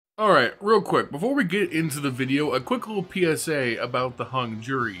Alright, real quick, before we get into the video, a quick little PSA about the hung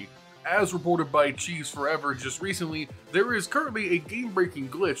jury. As reported by Cheese Forever just recently, there is currently a game-breaking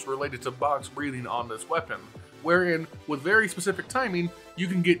glitch related to box breathing on this weapon, wherein, with very specific timing, you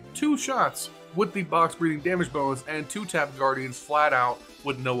can get 2 shots with the box breathing damage bonus and 2 tap guardians flat out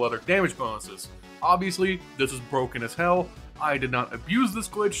with no other damage bonuses. Obviously, this is broken as hell. I did not abuse this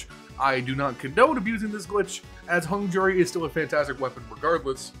glitch. I do not condone abusing this glitch, as hung jury is still a fantastic weapon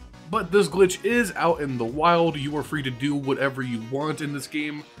regardless. But this glitch is out in the wild. You are free to do whatever you want in this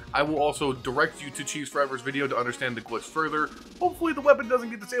game. I will also direct you to Cheese Forever's video to understand the glitch further. Hopefully the weapon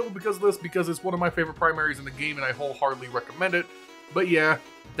doesn't get disabled because of this, because it's one of my favorite primaries in the game and I wholeheartedly recommend it. But yeah,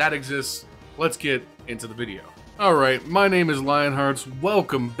 that exists. Let's get into the video. Alright, my name is Lionhearts.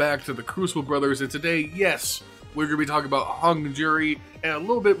 Welcome back to the Crucible Brothers, and today, yes, we're going to be talking about hung jury and a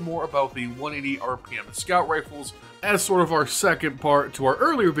little bit more about the 180 RPM scout rifles as sort of our second part to our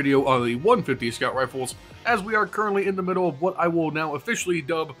earlier video on the 150 scout rifles, as we are currently in the middle of what I will now officially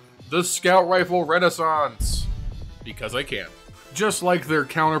dub the Scout Rifle Renaissance, because I can. Just like their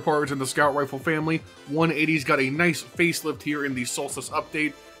counterparts in the Scout Rifle family, 180's got a nice facelift here in the Solstice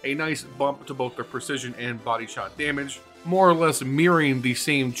update, a nice bump to both their precision and body shot damage, more or less mirroring the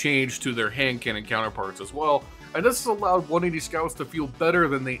same change to their hand cannon counterparts as well, and this has allowed 180 scouts to feel better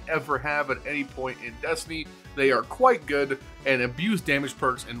than they ever have at any point in Destiny. They are quite good and abuse damage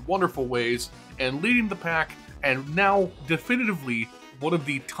perks in wonderful ways, and leading the pack, and now definitively one of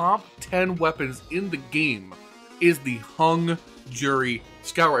the top 10 weapons in the game is the hung jury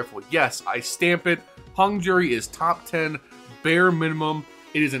scout rifle. Yes, I stamp it. Hung jury is top 10, bare minimum.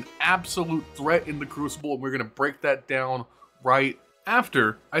 It is an absolute threat in the Crucible, and we're going to break that down right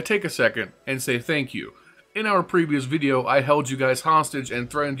after I take a second and say thank you. In our previous video, I held you guys hostage and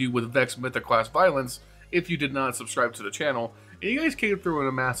threatened you with Vex Mythoclast violence if you did not subscribe to the channel, and you guys came through in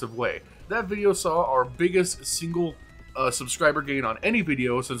a massive way. That video saw our biggest single subscriber gain on any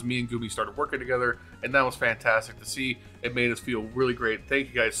video since me and Goomy started working together, and that was fantastic to see. It made us feel really great. Thank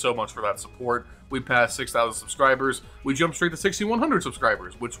you guys so much for that support. We passed 6,000 subscribers. We jumped straight to 6,100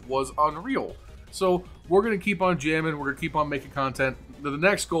 subscribers, which was unreal. So we're going to keep on jamming. We're going to keep on making content. The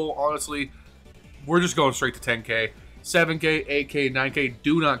next goal, honestly, we're just going straight to 10K. 7K, 8K, 9K,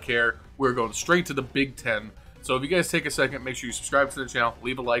 do not care. We're going straight to the big 10. So if you guys take a second, make sure you subscribe to the channel,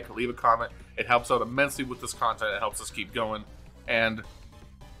 leave a like, leave a comment. It helps out immensely with this content. It helps us keep going. And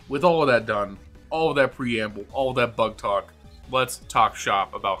with all of that done, all of that preamble, all of that bug talk, let's talk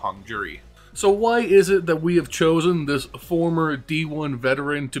shop about hung jury. So why is it that we have chosen this former D1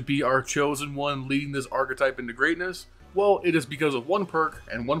 veteran to be our chosen one leading this archetype into greatness? Well, it is because of one perk,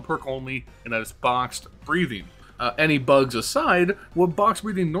 and one perk only, and that is boxed breathing. Any bugs aside, what box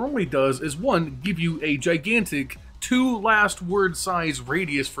breathing normally does is, 1, give you a gigantic 2 last word size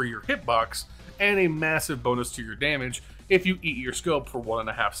radius for your hitbox, and a massive bonus to your damage if you eat your scope for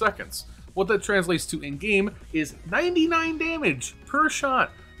 1.5 seconds. What that translates to in-game is 99 damage per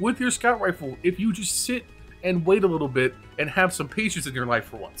shot with your scout rifle if you just sit and wait a little bit and have some patience in your life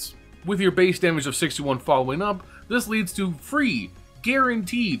for once. With your base damage of 61 following up, this leads to free,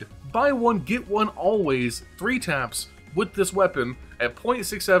 guaranteed, buy one get one always 3 taps with this weapon at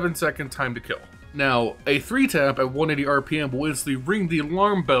 0.67 second time to kill. Now, a 3 tap at 180 RPM will instantly ring the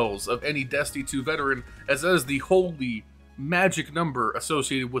alarm bells of any Destiny2 veteran, as that is the holy magic number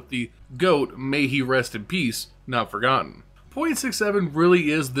associated with the GOAT, may he rest in peace, not forgotten. 0.67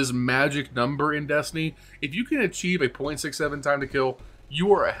 really is this magic number in Destiny. If you can achieve a 0.67 time to kill,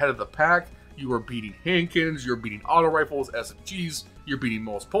 you are ahead of the pack. You are beating hand cannons, you're beating auto rifles, SMGs, you're beating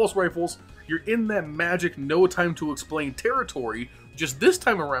most pulse rifles. You're in that magic no time to explain territory. Just this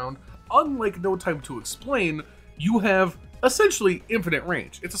time around, unlike no time to explain, you have essentially infinite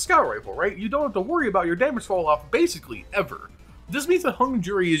range. It's a scout rifle, right? You don't have to worry about your damage fall off basically ever. This means that hung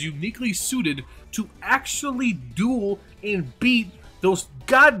jury is uniquely suited to actually duel and beat those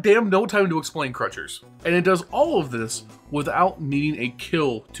goddamn no time to explain crutchers. And it does all of this without needing a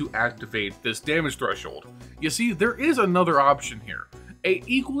kill to activate this damage threshold. You see, there is another option here. A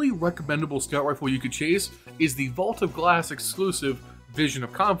equally recommendable scout rifle you could chase is the Vault of Glass exclusive Vision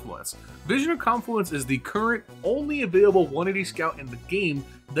of Confluence. Vision of Confluence is the current only available 180 scout in the game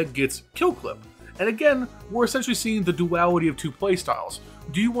that gets kill clip. And again, we're essentially seeing the duality of 2 playstyles.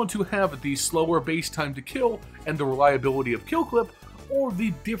 Do you want to have the slower base time to kill and the reliability of kill clip, or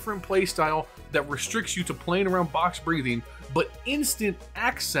the different playstyle that restricts you to playing around box breathing, but instant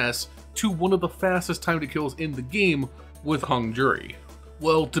access to one of the fastest time to kills in the game with hung jury?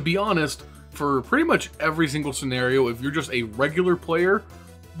 Well, to be honest, for pretty much every single scenario, if you're just a regular player,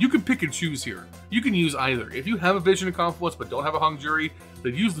 You can pick and choose here. You can use either. If you have a Vision of Confluence but don't have a Hung Jury,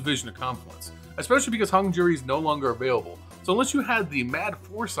 then use the Vision of Confluence, especially because Hung Jury is no longer available. So unless you had the mad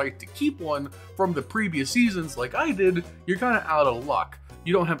foresight to keep one from the previous seasons like I did, you're kind of out of luck.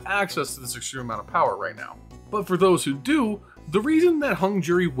 You don't have access to this extreme amount of power right now. But for those who do, the reason that Hung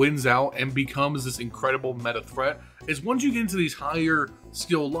Jury wins out and becomes this incredible meta threat is once you get into these higher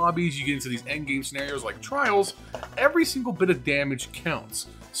skill lobbies, you get into these endgame scenarios like Trials, every single bit of damage counts.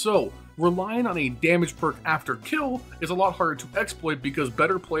 So relying on a damage perk after kill is a lot harder to exploit because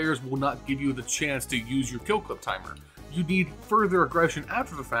better players will not give you the chance to use your kill clip timer. You need further aggression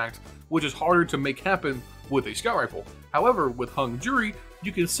after the fact, which is harder to make happen with a scout rifle. However, with Hung Jury,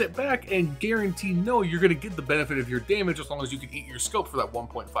 you can sit back and guarantee you're going to get the benefit of your damage as long as you can eat your scope for that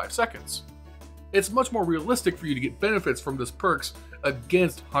 1.5 seconds. It's much more realistic for you to get benefits from this perks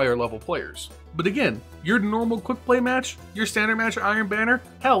against higher level players. But again, your normal quick play match, your standard match at Iron Banner,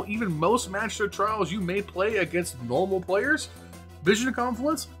 hell, even most matches or trials you may play against normal players, Vision of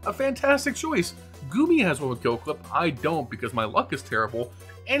Confluence, a fantastic choice. Gumi has one with Kill Clip, I don't because my luck is terrible,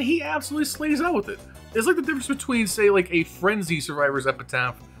 and he absolutely slays out with it. It's like the difference between, say, like a Frenzy Survivor's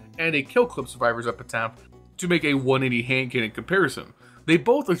Epitaph and a Kill Clip Survivor's Epitaph to make a 180 hand cannon comparison. They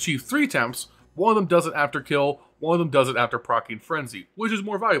both achieve 3 attempts, one of them does it after kill, one of them does it after proccing Frenzy, which is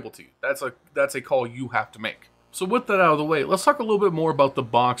more valuable to you. That's a call you have to make. So with that out of the way, let's talk a little bit more about the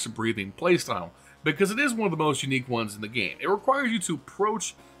box breathing playstyle, because it is one of the most unique ones in the game. It requires you to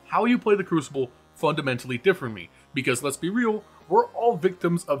approach how you play the Crucible fundamentally differently, because let's be real, we're all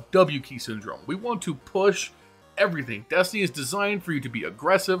victims of W key syndrome. We want to push everything. Destiny is designed for you to be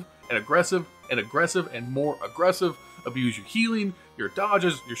aggressive and aggressive and aggressive and more aggressive, abuse your healing, your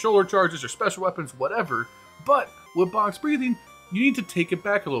dodges, your shoulder charges, your special weapons, whatever. But with box breathing, you need to take it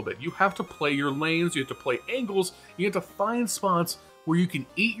back a little bit. You have to play your lanes, you have to play angles, you have to find spots where you can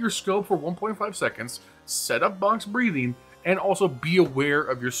eat your scope for 1.5 seconds, set up box breathing, and also be aware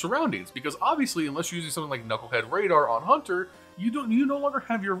of your surroundings. Because obviously, unless you're using something like Knucklehead Radar on Hunter, you no longer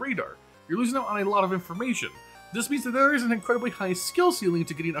have your radar. You're losing out on a lot of information. This means that there is an incredibly high skill ceiling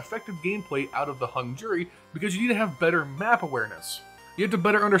to getting effective gameplay out of the Hung Jury because you need to have better map awareness. You have to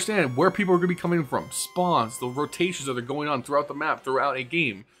better understand where people are going to be coming from, spawns, the rotations that are going on throughout the map, throughout a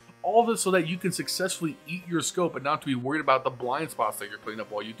game. All this so that you can successfully eat your scope and not to be worried about the blind spots that you're putting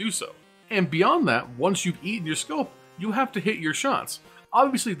up while you do so. And beyond that, once you've eaten your scope, you have to hit your shots.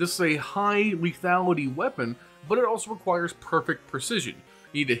 Obviously, this is a high lethality weapon, but it also requires perfect precision.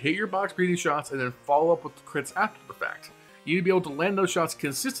 You need to hit your box breathing shots and then follow up with the crits after the fact. You need to be able to land those shots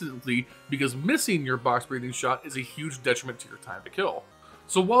consistently because missing your box breathing shot is a huge detriment to your time to kill.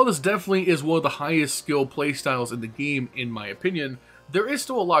 So while this definitely is one of the highest skill playstyles in the game in my opinion, there is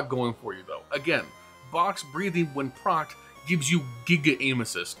still a lot going for you though. Again, box breathing when procced gives you giga aim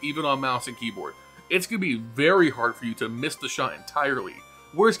assist, even on mouse and keyboard. It's going to be very hard for you to miss the shot entirely.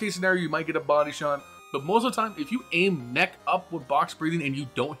 Worst case scenario, you might get a body shot, but most of the time, if you aim neck up with box breathing and you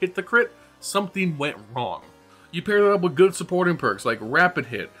don't hit the crit, something went wrong. You pair that up with good supporting perks like Rapid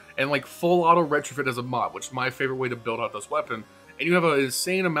Hit and like Full Auto Retrofit as a mod, which is my favorite way to build out this weapon, and you have an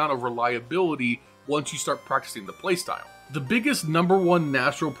insane amount of reliability once you start practicing the playstyle. The biggest #1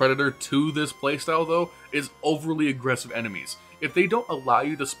 natural predator to this playstyle though is overly aggressive enemies. If they don't allow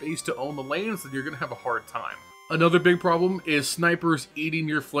you the space to own the lanes, then you're going to have a hard time. Another big problem is snipers eating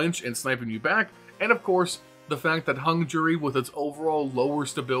your flinch and sniping you back, and of course, the fact that Hung Jury with its overall lower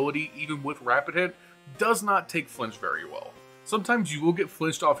stability, even with Rapid Hit, does not take flinch very well. Sometimes you will get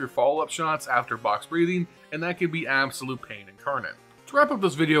flinched off your follow-up shots after box breathing, and that can be absolute pain incarnate. To wrap up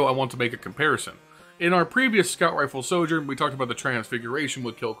this video, I want to make a comparison. In our previous Scout Rifle Sojourn, we talked about the transfiguration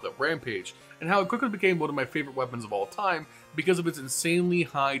with Kill Clip Rampage, and how it quickly became one of my favorite weapons of all time because of its insanely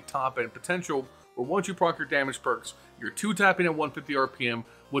high top-end potential, where once you proc your damage perks, you're 2-tapping at 150 RPM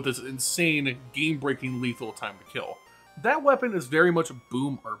with this insane, game-breaking lethal time to kill. That weapon is very much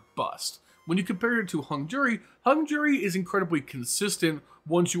boom or bust. When you compare it to Hung Jury is incredibly consistent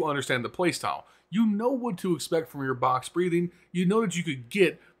once you understand the playstyle. You know what to expect from your box breathing, you know that you could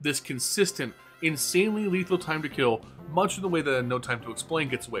get this consistent, insanely lethal time to kill, much in the way that No Time to Explain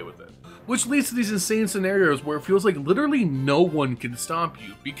gets away with it. Which leads to these insane scenarios where it feels like literally no one can stop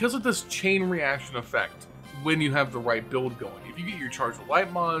you because of this chain reaction effect when you have the right build going. If you get your Charge of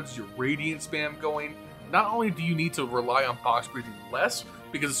Light mods, your Radiant spam going, not only do you need to rely on box breathing less,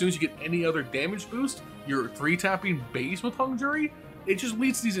 because as soon as you get any other damage boost, you're 3-tapping base with Hung Jury, it just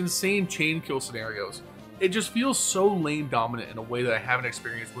leads to these insane chain kill scenarios. It just feels so lane dominant in a way that I haven't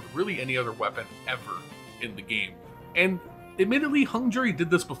experienced with really any other weapon ever in the game. And admittedly, Hung Jury did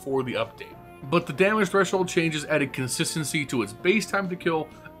this before the update, but the damage threshold changes added consistency to its base time to kill,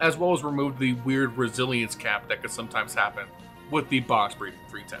 as well as removed the weird resilience cap that could sometimes happen with the box breathing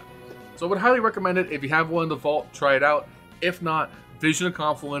 310. So I would highly recommend it. If you have one in the vault, try it out. If not, Vision of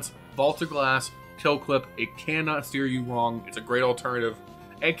Confluence, Vault of Glass, Kill Clip, it cannot steer you wrong. It's a great alternative.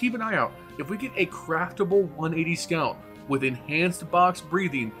 And keep an eye out. If we get a craftable 180 Scout with enhanced box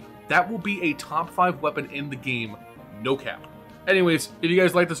breathing, that will be a top 5 weapon in the game, no cap. Anyways, if you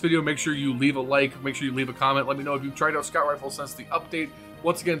guys like this video, make sure you leave a like, make sure you leave a comment. Let me know if you've tried out Scout Rifle since the update.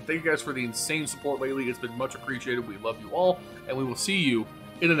 Once again, thank you guys for the insane support lately. It's been much appreciated. We love you all, and we will see you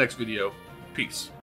in the next video. Peace.